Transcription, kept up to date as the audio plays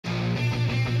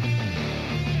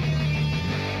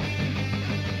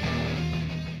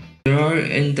are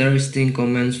interesting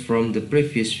comments from the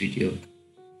previous video.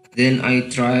 Then I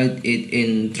tried it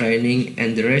in training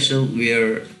and the results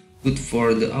were good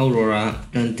for the Aurora,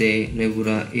 Dante,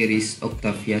 Nebula, Iris,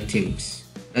 OCTAVIA teams.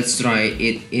 Let's try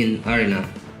it in Arena.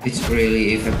 It's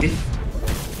really effective.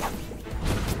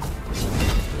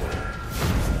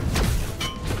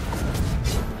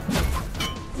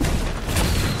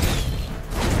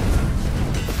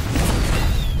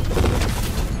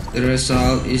 The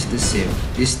result is the same.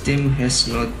 This team has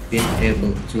not been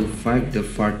able to fight the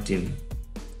FAR team.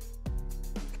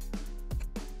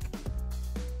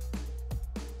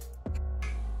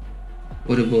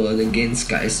 What about against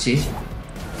KSG?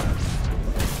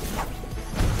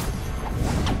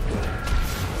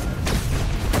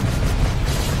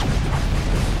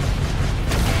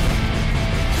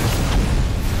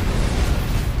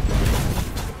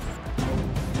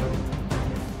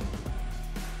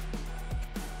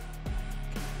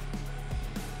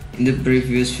 In the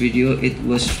previous video, it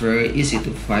was very easy to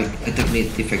fight a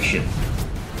technical faction.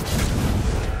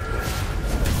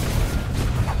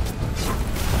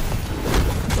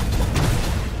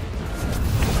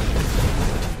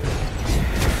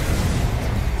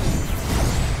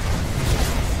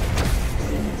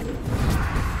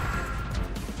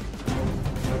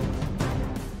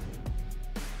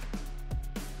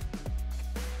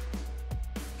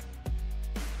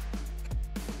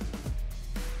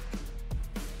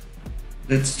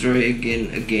 Let's try again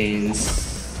against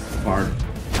FAR.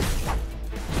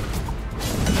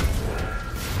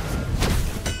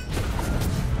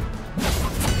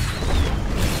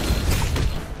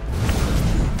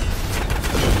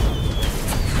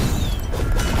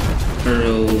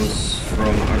 Arrows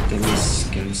from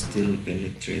Artemis can still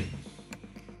penetrate.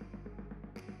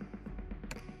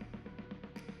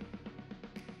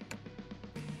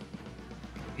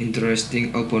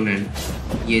 Interesting opponent,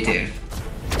 YTF.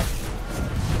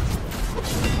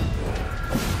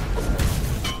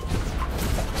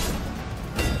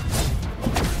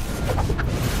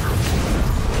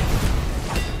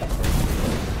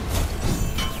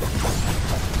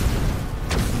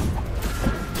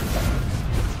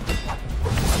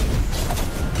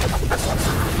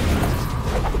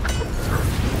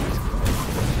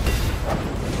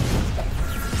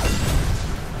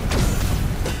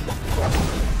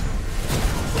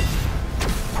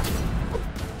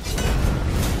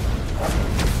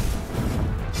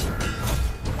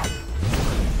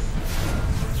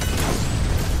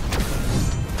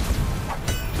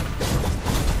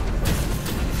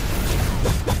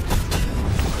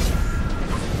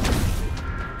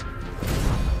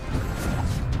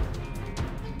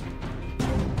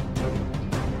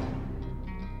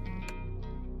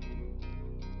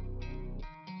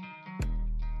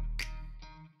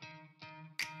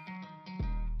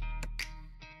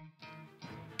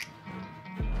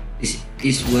 This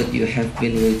is what you have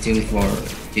been waiting for,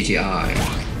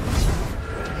 GGI.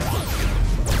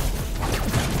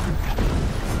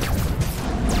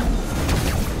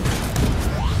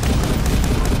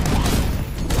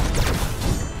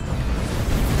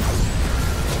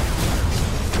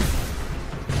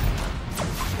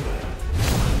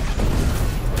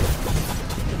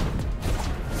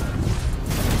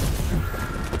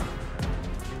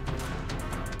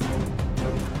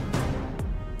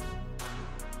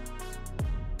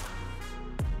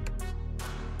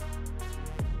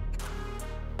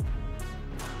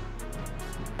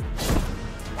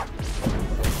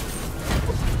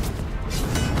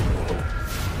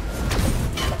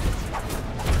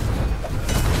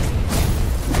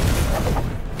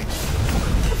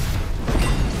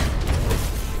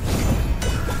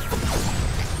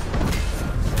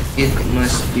 It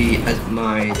must be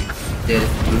admired that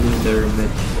Luther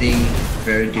made things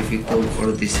very difficult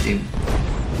for this team.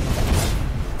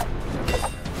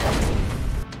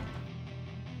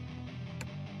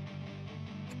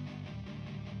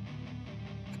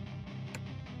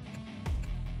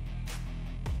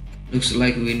 Looks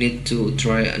like we need to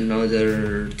try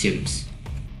another teams.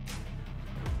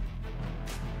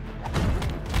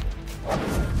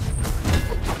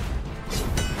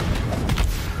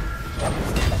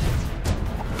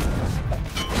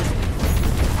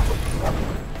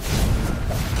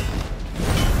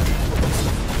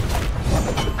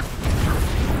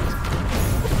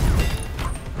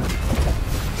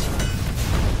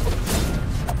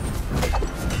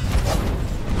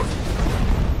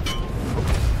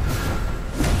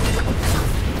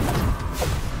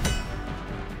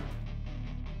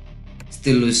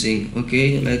 Still losing.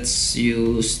 Okay, let's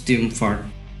use team fart.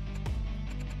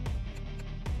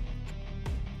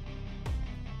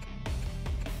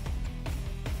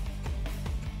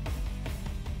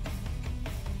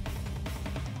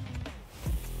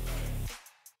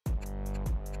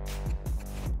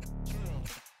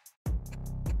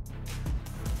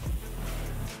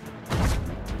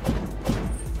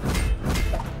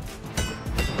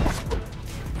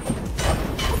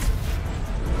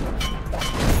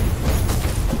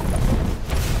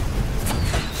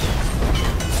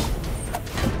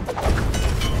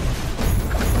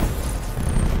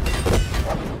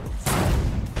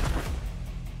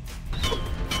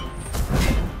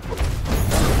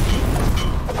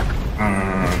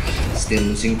 still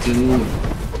losing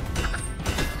too.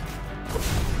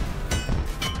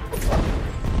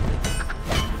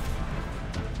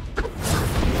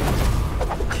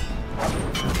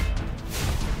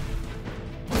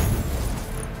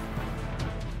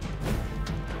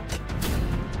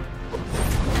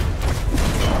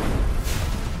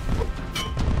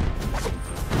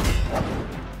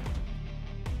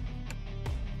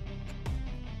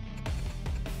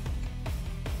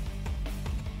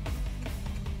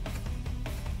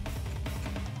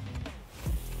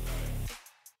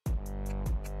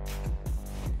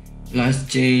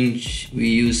 Last change, we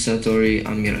use Satori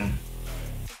Amira.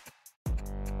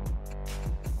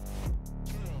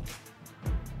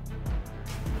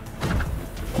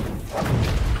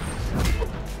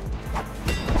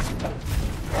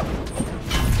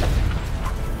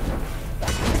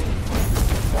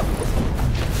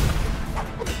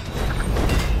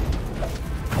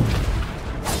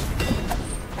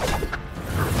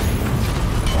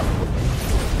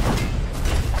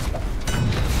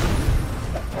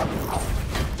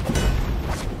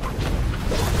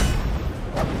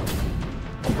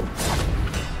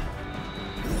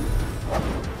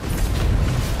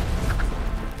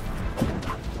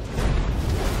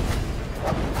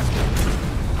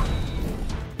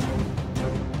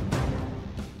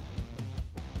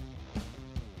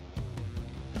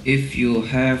 If you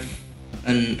have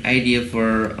an idea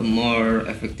for a more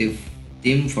effective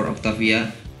team for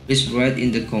Octavia, please write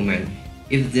in the comment.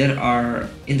 If there are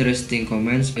interesting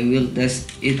comments, I will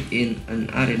test it in an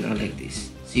arena like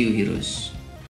this. See you heroes.